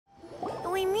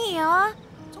Yoimiya,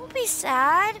 don't be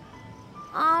sad.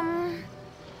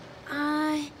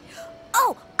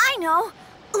 Oh, I know.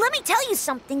 Let me tell you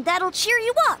something that'll cheer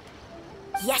you up.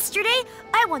 Yesterday,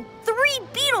 I won 3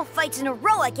 beetle fights in a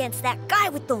row against that guy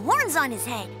with the horns on his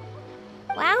head.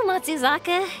 Wow,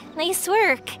 Matsuzaka. Nice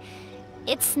work.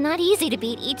 It's not easy to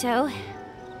beat Ito.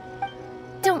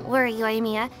 Don't worry,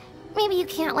 Yoimiya. Maybe you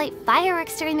can't light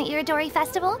fireworks during the Iridori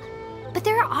Festival, but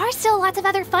there are still lots of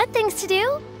other fun things to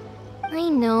do. I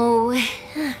know.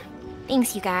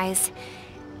 Thanks, you guys.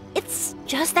 It's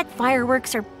just that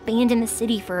fireworks are banned in the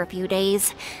city for a few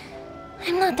days.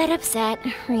 I'm not that upset,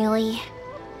 really.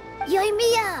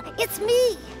 Yoimiya, it's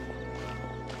me!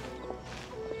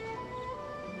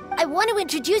 I want to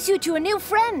introduce you to a new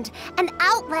friend, an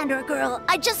Outlander girl.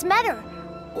 I just met her.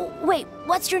 Wait,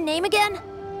 what's your name again?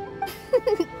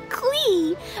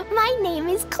 Klee! My name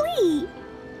is Klee.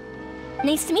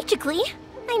 Nice to meet you, Klee.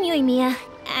 I'm Yoimiya,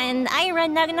 and I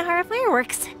run Naganahara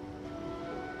Fireworks.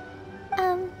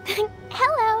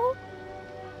 Hello.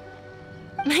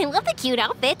 I love the cute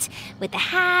outfit, with the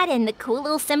hat and the cool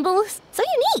little symbols. So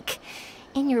unique.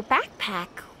 And your backpack,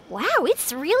 wow,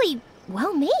 it's really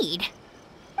well made.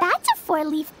 That's a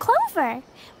 4-leaf clover.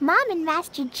 Mom and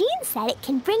Master Jean said it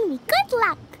can bring me good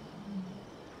luck.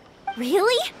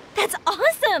 Really? That's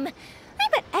awesome! I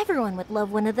bet everyone would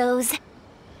love one of those.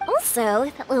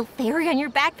 Also, that little fairy on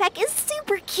your backpack is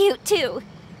super cute, too.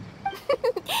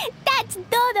 That's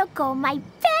Dodoko, my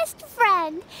best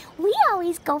friend. We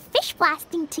always go fish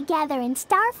blasting together in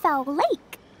Starfell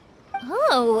Lake.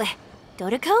 Oh,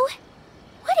 Dodoko?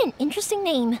 What an interesting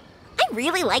name. I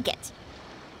really like it.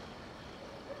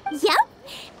 Yep.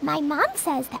 My mom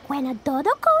says that when a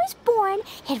Dodoko is born,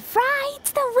 it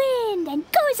rides the wind and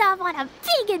goes off on a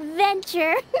big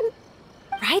adventure.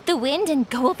 Ride the wind and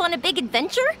go off on a big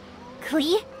adventure?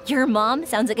 Klee, your mom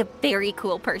sounds like a very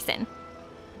cool person.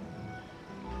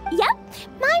 Yep,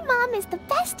 my mom is the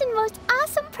best and most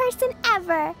awesome person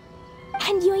ever.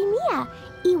 And Yoimiya,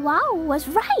 Iwao was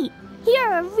right.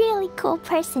 You're a really cool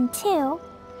person too.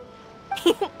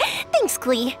 Thanks,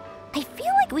 Klee. I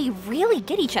feel like we really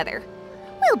get each other.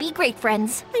 We'll be great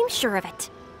friends, I'm sure of it.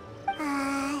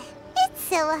 It's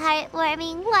so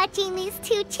heartwarming watching these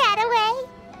two chat away.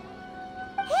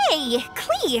 Hey,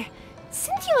 Klee!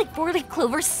 Since you like 4-leaf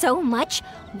clover so much,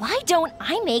 why don't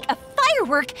I make a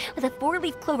firework with a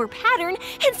 4-leaf clover pattern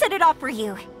and set it off for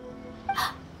you?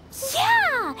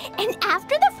 Yeah! And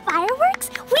after the fireworks,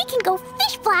 we can go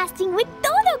fish blasting with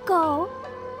Dodoko.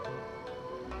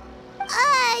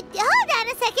 Hold on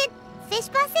a second. Fish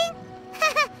blasting?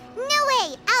 No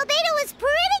way! Albedo was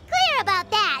pretty clear about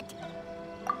that.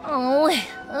 Oh,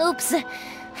 oops.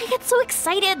 I got so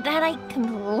excited that I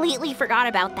completely forgot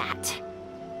about that.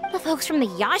 The folks from the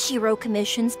Yashiro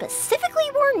Commission specifically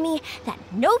warned me that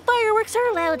no fireworks are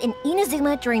allowed in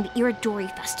Inazuma during the Iridori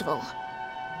Festival.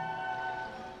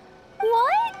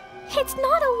 What? It's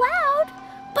not allowed?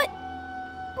 But...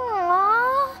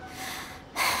 Aww.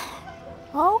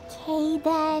 Okay,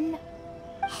 then.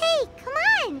 Hey, come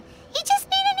on! You just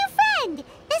made a new friend!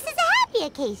 This is a happy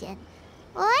occasion.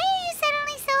 Why are you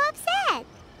suddenly so upset?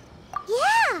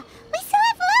 Yeah, we still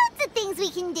have loads of things we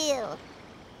can do.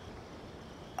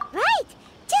 Right,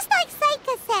 just like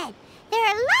Saika said, there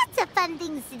are lots of fun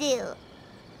things to do.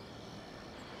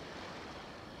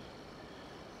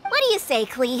 What do you say,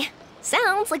 Klee?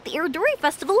 Sounds like the Iridori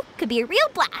Festival could be a real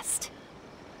blast.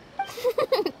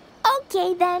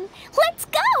 Okay then, let's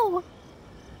go!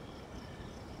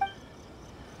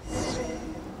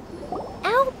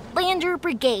 Outlander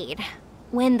Brigade.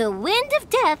 When the wind of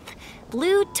death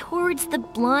blew towards the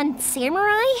blonde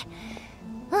samurai?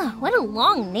 Oh, what a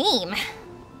long name.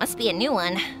 Must be a new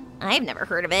one. I've never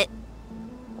heard of it.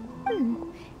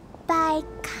 By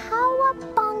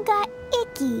Kawabunga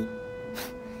Iki.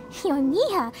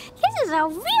 Yoimiya, this is a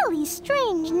really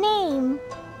strange name.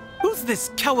 Who's this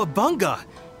Kawabunga?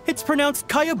 It's pronounced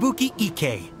Kayabuki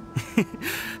Ike.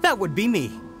 That would be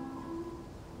me.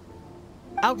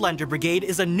 Outlander Brigade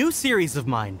is a new series of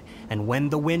mine, and When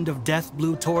the Wind of Death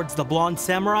Blew Towards the Blonde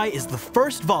Samurai is the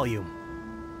first volume.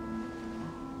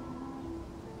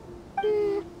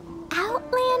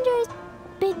 Outlander's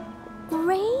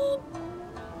Brigade?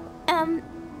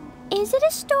 Is it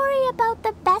a story about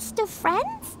the best of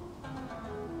friends?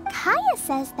 Kaya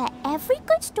says that every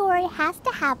good story has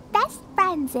to have best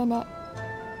friends in it.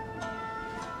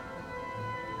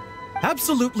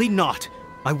 Absolutely not.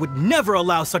 I would never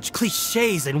allow such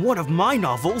cliches in one of my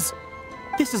novels.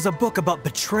 This is a book about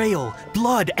betrayal,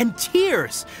 blood, and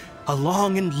tears. A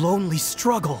long and lonely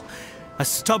struggle. A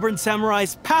stubborn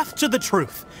samurai's path to the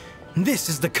truth. This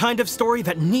is the kind of story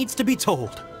that needs to be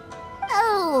told.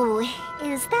 Oh,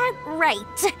 is that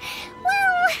right?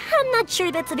 Well, I'm not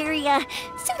sure that's a very,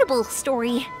 suitable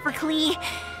story for Klee.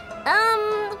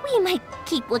 We might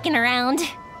keep looking around.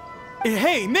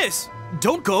 Hey, miss!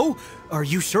 Don't go! Are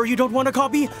you sure you don't want a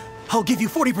copy? I'll give you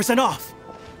 40% off!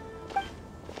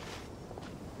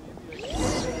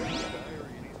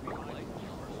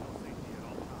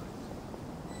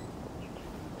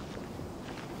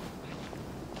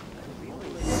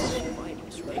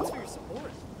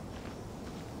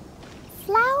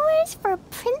 Flowers for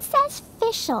Princess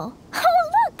Fischl. Oh,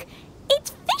 look!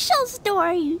 It's Fischl's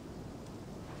story!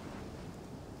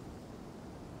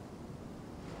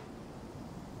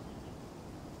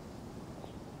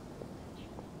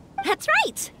 That's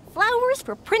right! Flowers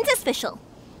for Princess Fischl.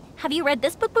 Have you read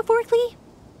this book before, Klee?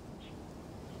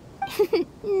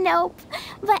 Nope,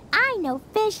 but I know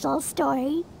Fischl's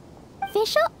story.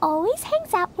 Fischl always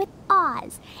hangs out with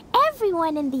Oz.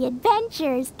 Everyone in the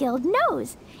Adventurers Guild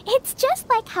knows. It's just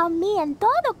like how me and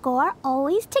Todoko are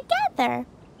always together.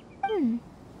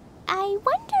 I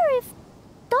wonder if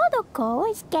Todoko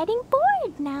is getting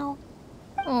bored now.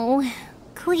 Oh,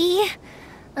 Klee,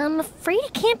 I'm afraid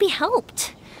it can't be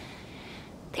helped.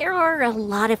 There are a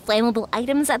lot of flammable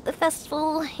items at the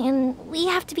festival, and we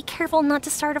have to be careful not to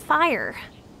start a fire.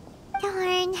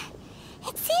 Darn.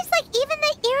 It seems like even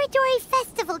the Iridori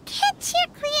Festival can't cheer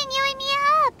Klee and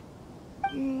Yoimiya up.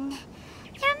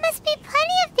 There must be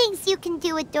plenty of things you can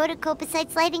do with Todoko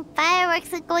besides lighting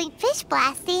fireworks and going fish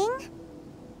blasting.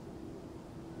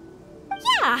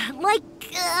 Yeah, like,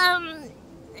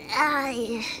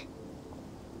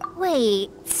 Wait,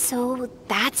 so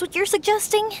that's what you're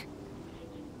suggesting?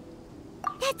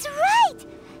 That's right!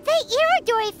 The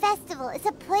Iridori Festival is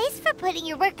a place for putting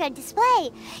your work on display.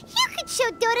 You could show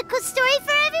Dodoko's story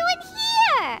for everyone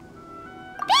here!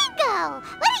 Bingo!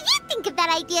 What do you think of that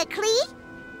idea, Klee?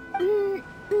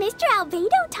 Mr.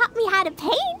 Albedo taught me how to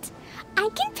paint. I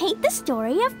can paint the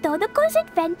story of Dodoko's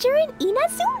adventure in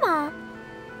Inazuma.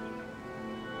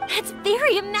 That's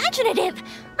very imaginative.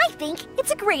 I think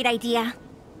it's a great idea.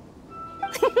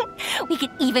 We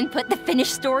could even put the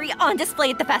finished story on display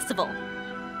at the festival.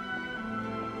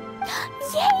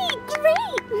 Yay!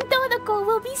 Great! Dodoko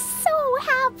will be so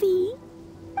happy.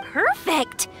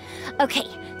 Perfect! Okay,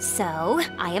 so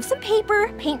I have some paper,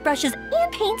 paintbrushes,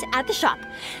 and paint at the shop.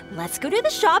 Let's go to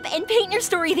the shop and paint your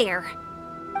story there.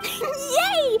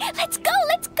 Yay! Let's go!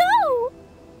 Let's go!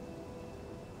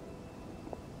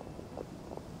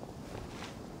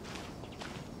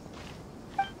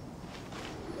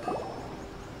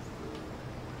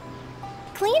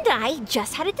 Klee and I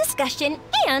just had a discussion,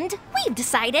 and we've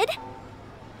decided...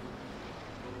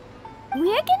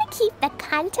 We're gonna keep the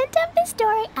content of the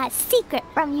story a secret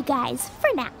from you guys for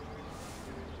now.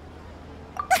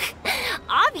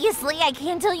 Obviously, I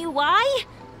can't tell you why.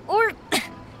 Or,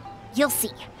 you'll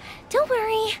see. Don't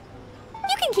worry.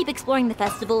 You can keep exploring the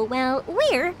festival while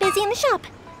we're busy in the shop.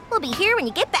 We'll be here when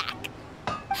you get back.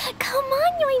 Come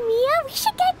on, Yoimiya, we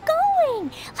should get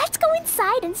going. Let's go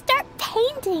inside and start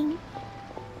painting.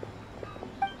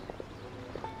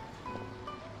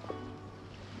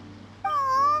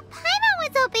 Oh, Paimon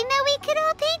was hoping that we could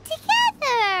all paint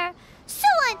together. So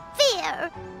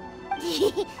unfair.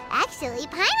 Actually,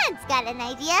 Paimon's got an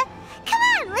idea. Come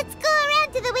on, let's go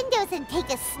around to the windows and take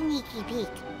a sneaky peek.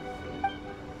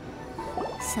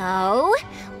 So,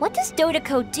 what does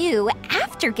Dodoko do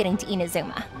after getting to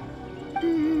Inazuma?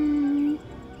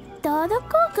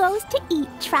 Dodoko goes to eat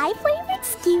tri-flavored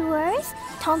skewers,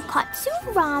 tonkatsu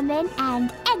ramen,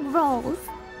 and egg rolls.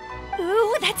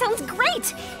 Ooh, that sounds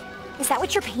great! Is that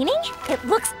what you're painting? It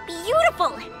looks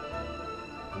beautiful!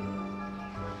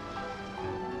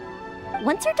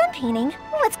 Once you're done painting,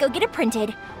 let's go get it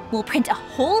printed. We'll print a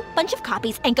whole bunch of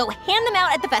copies and go hand them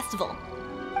out at the festival.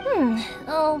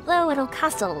 Although it'll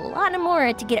cost a lot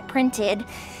more to get it printed.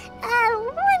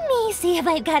 Let me see if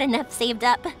I've got enough saved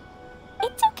up.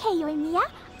 It's okay, Yoimiya.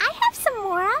 I have some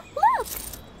more. Look!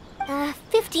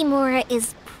 50 more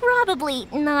is probably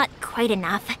not quite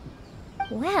enough.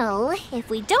 Well, if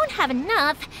we don't have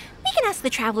enough, we can ask the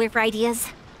Traveler for ideas.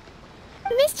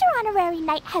 Mr. Honorary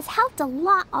Knight has helped a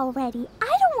lot already. I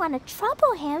don't want to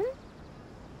trouble him.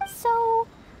 So,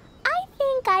 I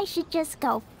think I should just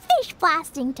go fish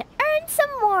blasting to earn some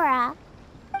more.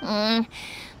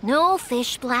 No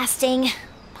fish blasting.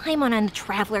 Paimon and the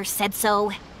Traveler said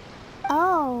so.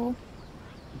 Oh,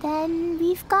 then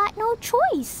we've got no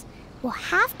choice. We'll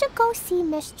have to go see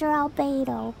Mr.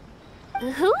 Albedo.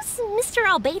 Who's Mr.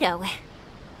 Albedo?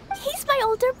 He's my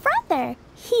older brother.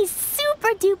 He's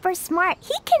super duper smart.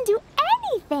 He can do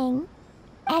anything.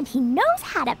 And he knows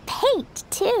how to paint,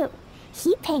 too.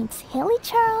 He paints Hilly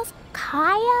Charles,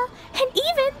 Kaya, and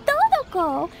even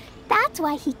Oh, that's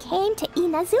why he came to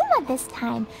Inazuma this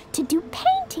time, to do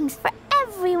paintings for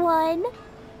everyone.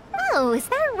 Oh, is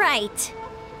that right?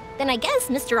 Then I guess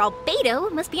Mr.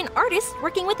 Albedo must be an artist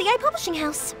working with the iPublishing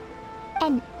house.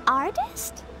 An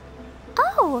artist?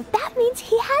 Oh, that means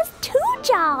he has 2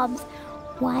 jobs.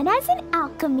 One as an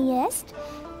alchemist,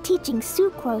 teaching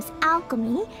Sucrose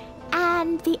alchemy,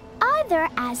 and the other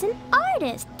as an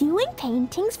artist, doing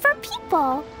paintings for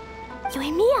people.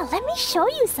 Yoimiya, let me show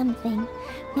you something.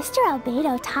 Mr.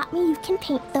 Albedo taught me you can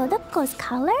paint Dodoko's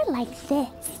color like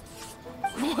this.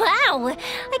 Wow,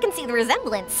 I can see the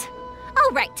resemblance.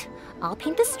 All right, I'll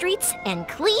paint the streets, and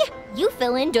Klee, you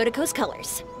fill in Dodoko's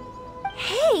colors.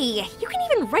 Hey, you can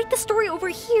even write the story over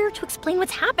here to explain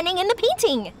what's happening in the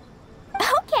painting.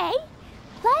 Okay,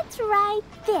 let's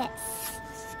write this.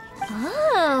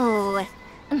 Oh.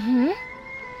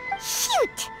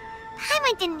 Shoot!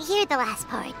 Paimon didn't hear the last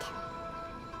part.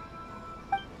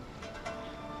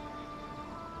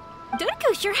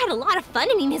 Dodoko sure had a lot of fun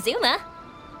in Inazuma.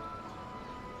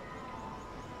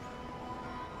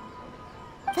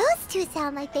 Those 2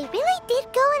 sound like they really did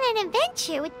go on an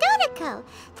adventure with Dodoko.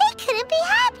 They couldn't be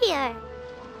happier.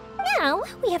 Now,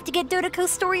 we have to get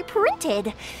Dodoko's story printed.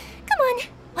 Come on,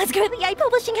 let's go to the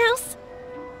iPublishing house.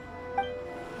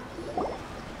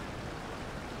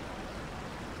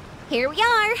 Here we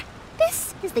are.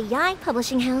 This is the Yae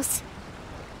Publishing House.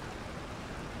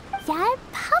 Yae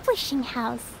Publishing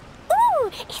House. Ooh,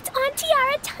 it's Auntie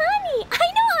Aratani.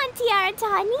 I know Auntie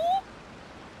Aratani.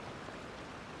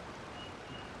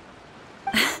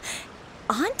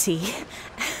 Auntie?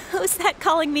 Who's that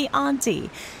calling me Auntie?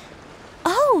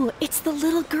 Oh, it's the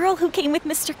little girl who came with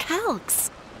Mr. Calx.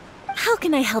 How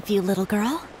can I help you, little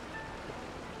girl?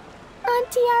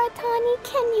 Auntie Aratani,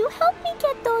 can you help me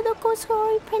get Dodoko's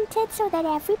story printed so that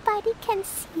everybody can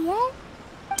see it?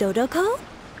 Dodoko?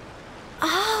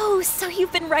 Oh, so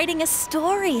you've been writing a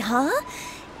story, huh?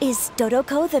 Is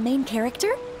Dodoko the main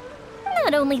character?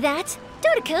 Not only that,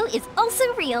 Dodoko is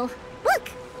also real.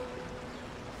 Look!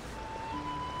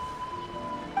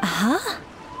 Huh?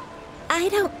 I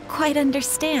don't quite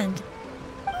understand.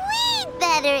 We'd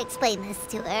better explain this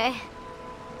to her.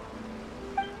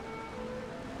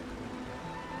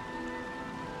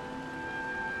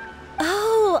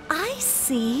 Oh, I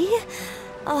see.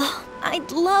 Oh,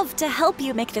 I'd love to help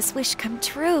you make this wish come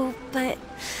true, but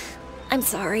I'm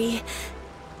sorry.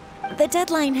 The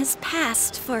deadline has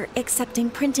passed for accepting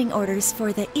printing orders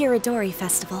for the Iridori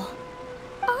Festival.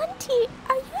 Auntie,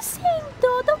 are you saying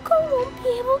Dodoko won't be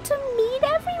able to meet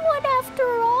everyone after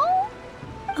all?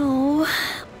 Oh,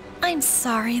 I'm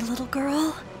sorry, little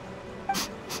girl.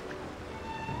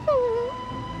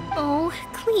 Oh,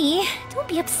 Klee, don't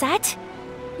be upset.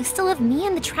 You still have me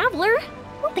and the Traveler.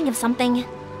 We'll think of something.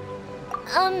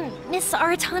 Miss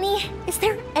Aratani, is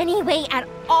there any way at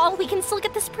all we can still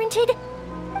get this printed?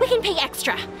 We can pay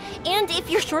extra. And if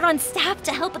you're short on staff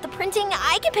to help with the printing,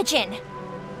 I can pitch in.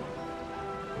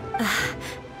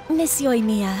 Miss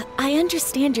Yoimiya, I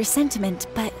understand your sentiment,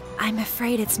 but I'm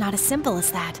afraid it's not as simple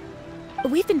as that.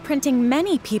 We've been printing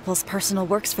many people's personal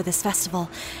works for this festival,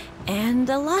 and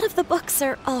a lot of the books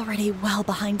are already well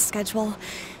behind schedule.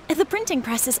 The printing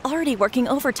press is already working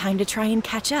overtime to try and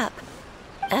catch up.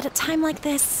 At a time like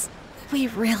this, we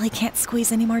really can't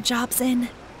squeeze any more jobs in.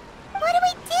 What do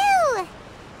we do?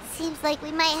 Seems like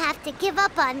we might have to give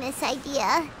up on this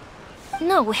idea.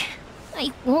 No,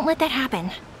 I won't let that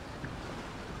happen.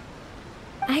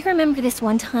 I remember this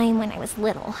one time when I was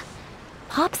little.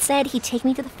 Pop said he'd take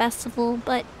me to the festival,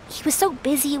 but he was so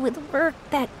busy with work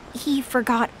that he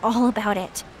forgot all about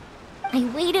it. I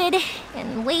waited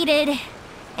and waited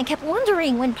and kept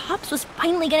wondering when Pops was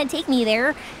finally gonna take me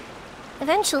there.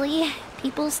 Eventually,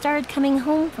 people started coming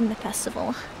home from the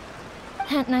festival.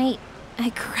 That night,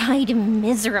 I cried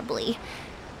miserably.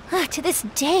 To this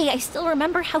day, I still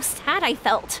remember how sad I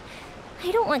felt.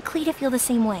 I don't want Klee to feel the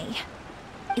same way.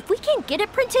 If we can't get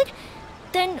it printed,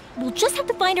 then we'll just have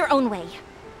to find our own way.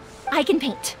 I can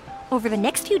paint. Over the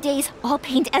next few days, I'll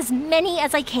paint as many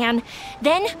as I can.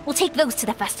 Then we'll take those to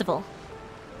the festival.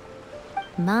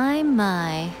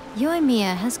 My,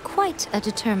 Yoimiya has quite a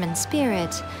determined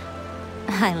spirit.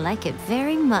 I like it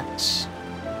very much.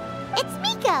 It's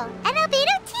Miko and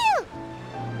Albedo too.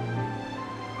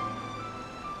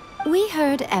 We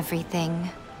heard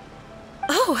everything.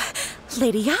 Oh,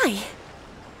 Lady Yae.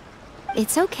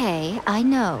 It's okay, I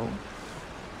know.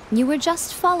 You were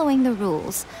just following the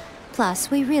rules. Plus,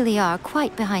 we really are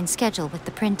quite behind schedule with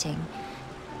the printing.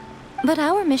 But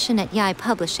our mission at Yae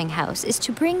Publishing House is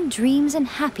to bring dreams and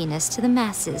happiness to the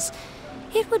masses.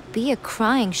 It would be a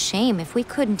crying shame if we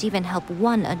couldn't even help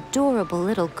one adorable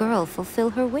little girl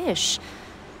fulfill her wish.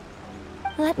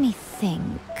 Let me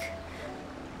think.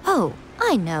 Oh,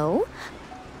 I know.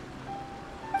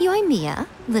 Yoimiya,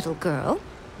 little girl,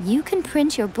 you can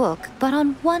print your book, but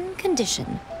on one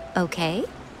condition, okay?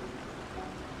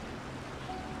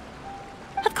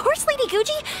 Of course, Lady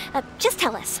Guji. Just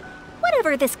tell us.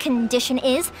 Whatever this condition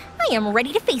is, I am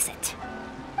ready to face it.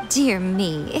 Dear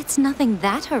me, it's nothing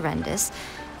that horrendous.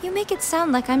 You make it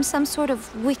sound like I'm some sort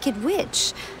of wicked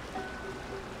witch.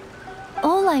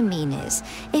 All I mean is,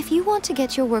 if you want to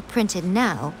get your work printed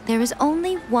now, there is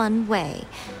only one way.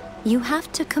 You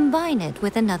have to combine it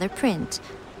with another print.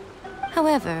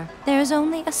 However, there is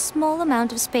only a small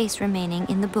amount of space remaining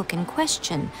in the book in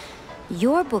question.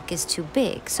 Your book is too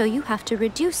big, so you have to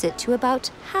reduce it to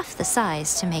about half the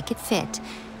size to make it fit.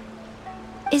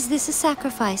 Is this a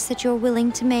sacrifice that you're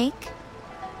willing to make?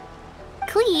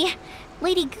 Klee,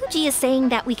 Lady Guji is saying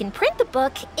that we can print the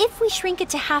book if we shrink it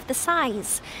to half the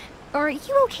size. Are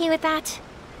you okay with that?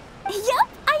 Yup,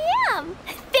 I am.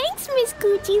 Thanks, Miss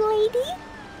Gucci lady.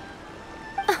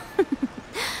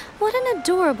 What an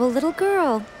adorable little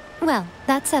girl. Well,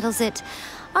 that settles it.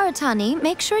 Aratani,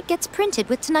 make sure it gets printed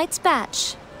with tonight's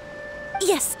batch.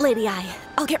 Yes, Lady Ai.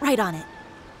 I'll get right on it.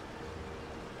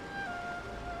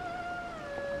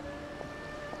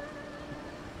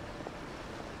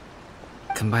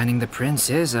 Combining the prints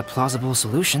is a plausible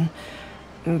solution,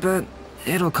 but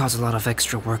it'll cause a lot of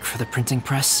extra work for the printing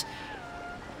press.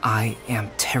 I am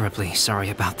terribly sorry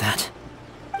about that.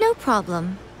 No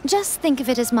problem. Just think of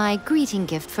it as my greeting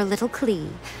gift for little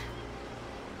Klee.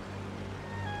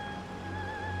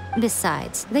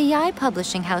 Besides, the Yai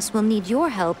Publishing House will need your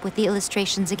help with the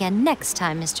illustrations again next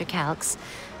time, Mr. Calx.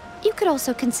 You could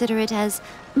also consider it as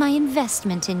my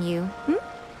investment in you,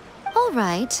 All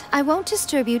right, I won't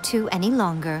disturb you two any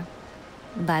longer.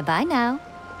 Bye-bye now.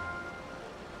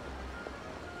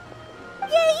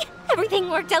 Yay! Everything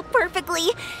worked out perfectly.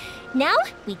 Now,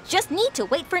 we just need to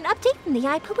wait for an update from the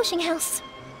Yai Publishing House.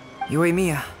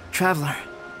 Yoimiya, Traveler.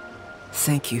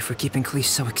 Thank you for keeping Klee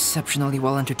so exceptionally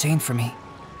well entertained for me.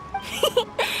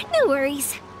 No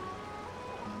worries.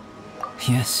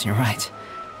 Yes, you're right.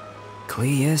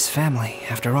 Klee is family,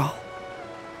 after all.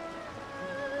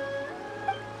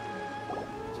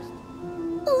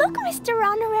 Look, Mr.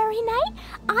 Honorary Knight,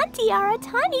 Auntie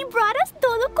Aratani brought us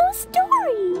Toloko's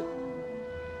story.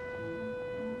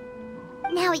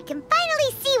 Now we can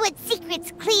finally see what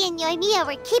secrets Klee and Yoimiya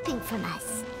were keeping from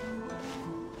us.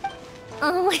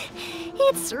 Oh,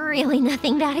 it's really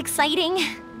nothing that exciting.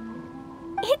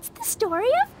 It's the story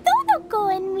of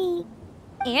Toloko and me.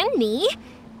 And me.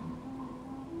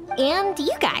 And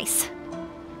you guys.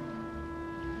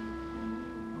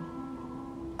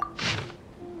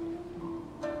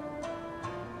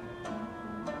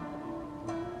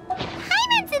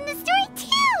 Paimon's in the story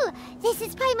too! This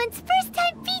is Paimon's first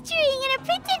time featuring in a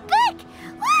printed book!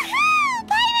 Woohoo!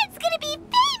 Paimon's gonna be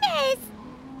famous!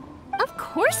 Of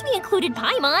course we included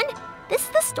Paimon. This is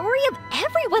the story of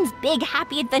everyone's big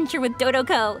happy adventure with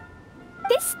Dodoko.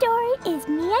 This story is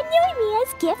me and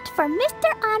Yoimiya's gift for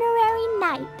Mr. Honorary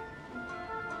Knight.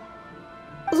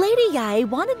 Lady Yai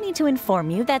wanted me to inform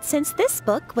you that since this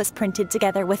book was printed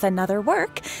together with another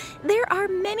work, there are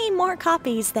many more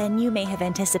copies than you may have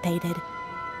anticipated.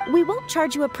 We won't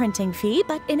charge you a printing fee,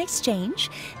 but in exchange,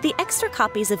 the extra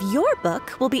copies of your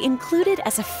book will be included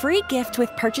as a free gift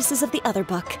with purchases of the other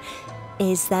book.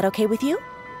 Is that okay with you?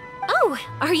 Oh,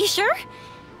 are you sure?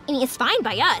 I mean, it's fine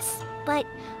by us, but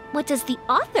what does the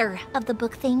author of the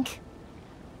book think?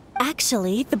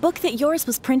 Actually, the book that yours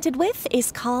was printed with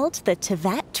is called the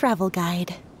Teyvat Travel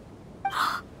Guide.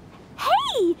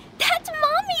 Hey, that's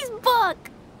Mommy's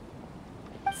book!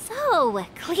 So,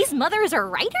 Klee's mother is a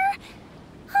writer?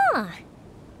 Huh.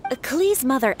 Klee's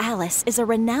mother, Alice, is a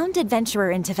renowned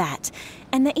adventurer in Teyvat,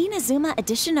 and the Inazuma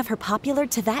edition of her popular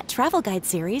Teyvat Travel Guide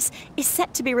series is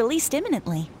set to be released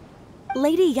imminently.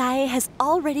 Lady Yai has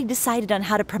already decided on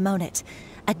how to promote it,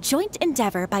 a joint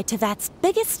endeavor by Teyvat's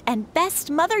biggest and best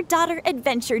mother-daughter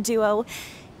adventure duo.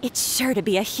 It's sure to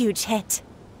be a huge hit.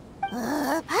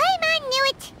 Paimon knew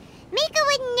it! Mika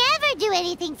would never do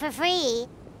anything for free.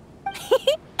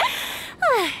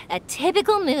 A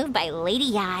typical move by Lady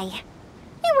Yai.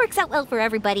 It works out well for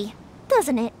everybody,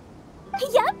 doesn't it?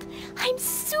 Yup, I'm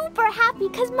super happy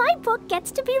because my book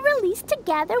gets to be released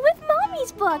together with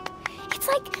Mommy's book. It's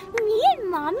like me and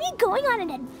Mommy going on an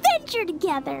adventure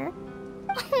together.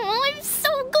 Oh, I'm so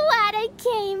glad I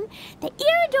came. The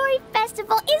Iridori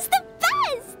Festival is the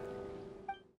best!